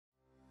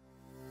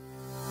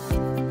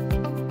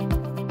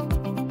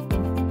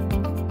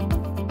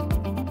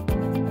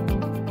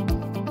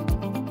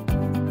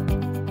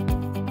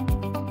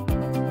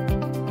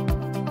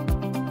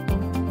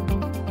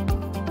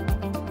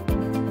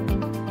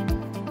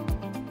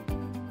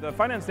The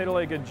Finance Data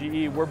Lake at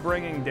GE, we're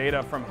bringing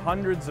data from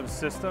hundreds of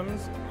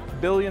systems,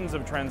 billions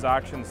of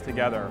transactions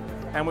together.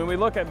 And when we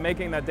look at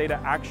making that data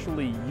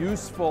actually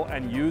useful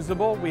and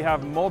usable, we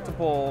have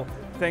multiple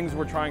things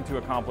we're trying to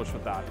accomplish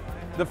with that.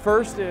 The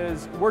first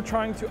is we're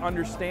trying to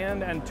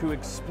understand and to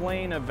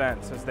explain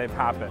events as they've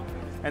happened.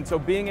 And so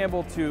being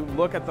able to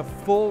look at the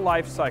full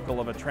life cycle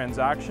of a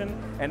transaction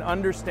and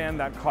understand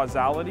that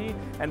causality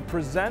and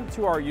present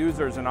to our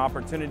users an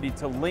opportunity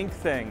to link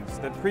things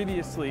that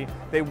previously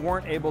they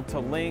weren't able to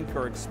link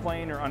or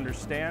explain or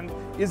understand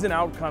is an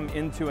outcome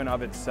into and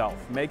of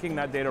itself, making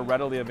that data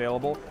readily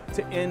available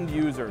to end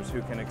users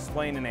who can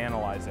explain and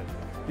analyze it.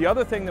 The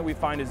other thing that we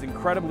find is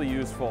incredibly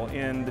useful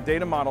in the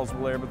data models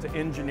we're able to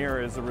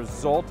engineer as a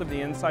result of the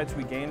insights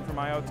we gain from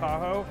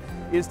Io-Tahoe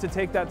is to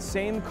take that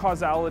same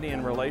causality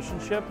and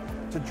relationship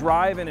to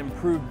drive and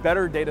improve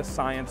better data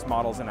science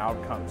models and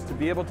outcomes, to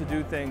be able to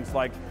do things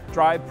like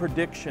drive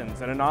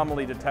predictions and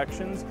anomaly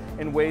detections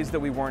in ways that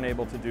we weren't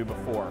able to do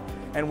before.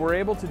 And we're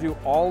able to do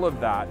all of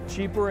that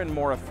cheaper and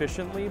more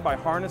efficiently by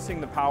harnessing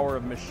the power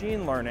of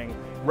machine learning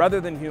rather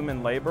than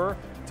human labor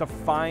to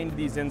find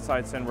these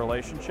insights and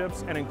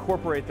relationships and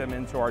incorporate them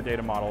into our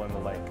data model in the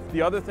lake.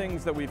 The other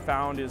things that we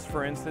found is,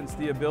 for instance,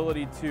 the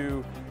ability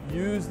to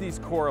use these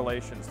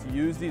correlations, to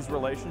use these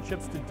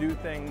relationships to do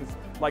things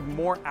like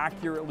more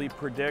accurately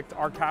predict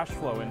our cash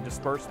flow and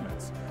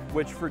disbursements,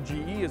 which for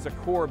GE is a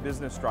core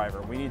business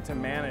driver. We need to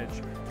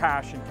manage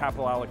cash and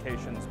capital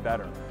allocations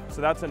better.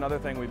 So that's another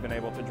thing we've been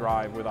able to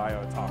drive with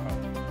Io-Tahoe.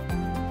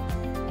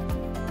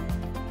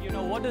 You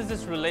know, what does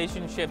this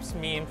relationships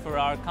mean for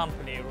our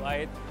company,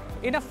 right?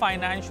 In a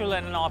financial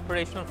and an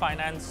operational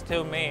finance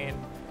domain,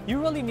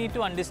 you really need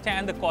to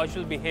understand the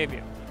causal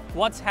behavior,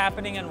 what's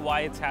happening and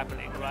why it's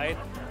happening, right?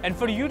 And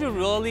for you to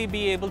really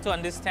be able to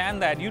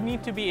understand that, you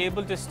need to be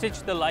able to stitch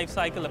the life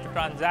cycle of a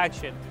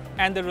transaction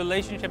and the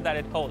relationship that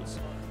it holds.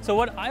 So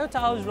what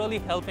Io-Tahoe is really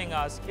helping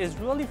us is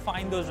really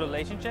find those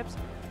relationships,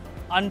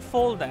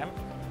 unfold them,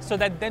 so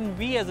that then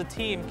we as a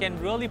team can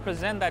really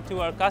present that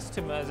to our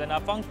customers and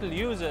our functional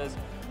users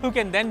who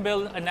can then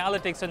build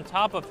analytics on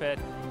top of it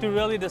to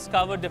really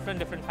discover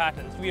different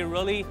patterns. We are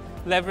really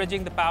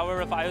leveraging the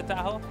power of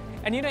Io-Tahoe.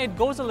 And you know, it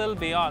goes a little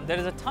beyond. There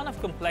is a ton of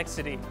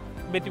complexity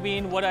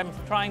between what I'm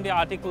trying to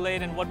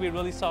articulate and what we're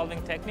really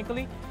solving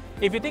technically.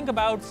 If you think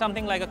about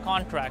something like a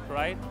contract,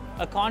 right?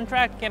 A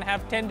contract can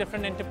have 10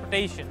 different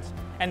interpretations.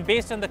 And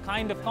based on the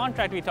kind of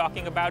contract we're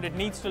talking about, it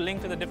needs to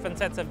link to the different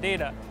sets of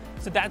data.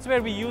 So that's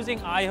where we're using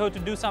IO to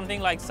do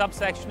something like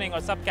subsectioning or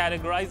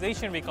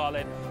subcategorization, we call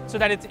it, so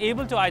that it's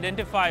able to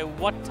identify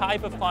what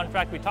type of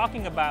contract we're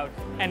talking about,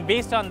 and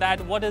based on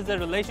that, what is the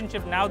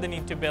relationship now they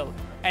need to build.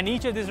 And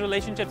each of these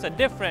relationships are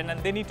different,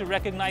 and they need to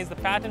recognize the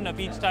pattern of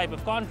each type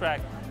of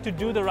contract to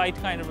do the right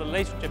kind of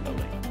relationship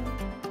building.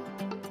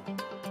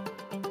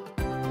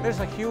 There's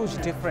a huge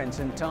difference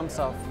in terms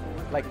of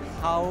like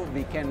how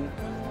we can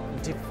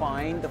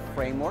define the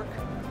framework,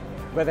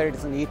 whether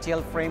it's an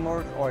ETL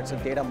framework or it's a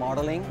data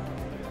modeling,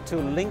 to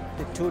link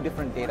the two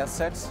different data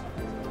sets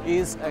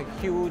is a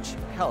huge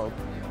help,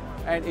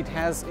 and it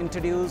has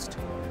introduced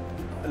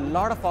a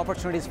lot of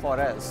opportunities for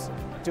us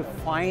to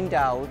find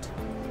out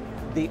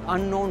the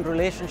unknown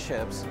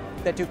relationships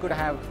that you could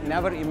have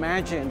never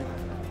imagined,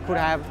 could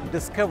have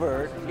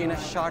discovered in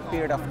a short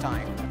period of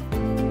time.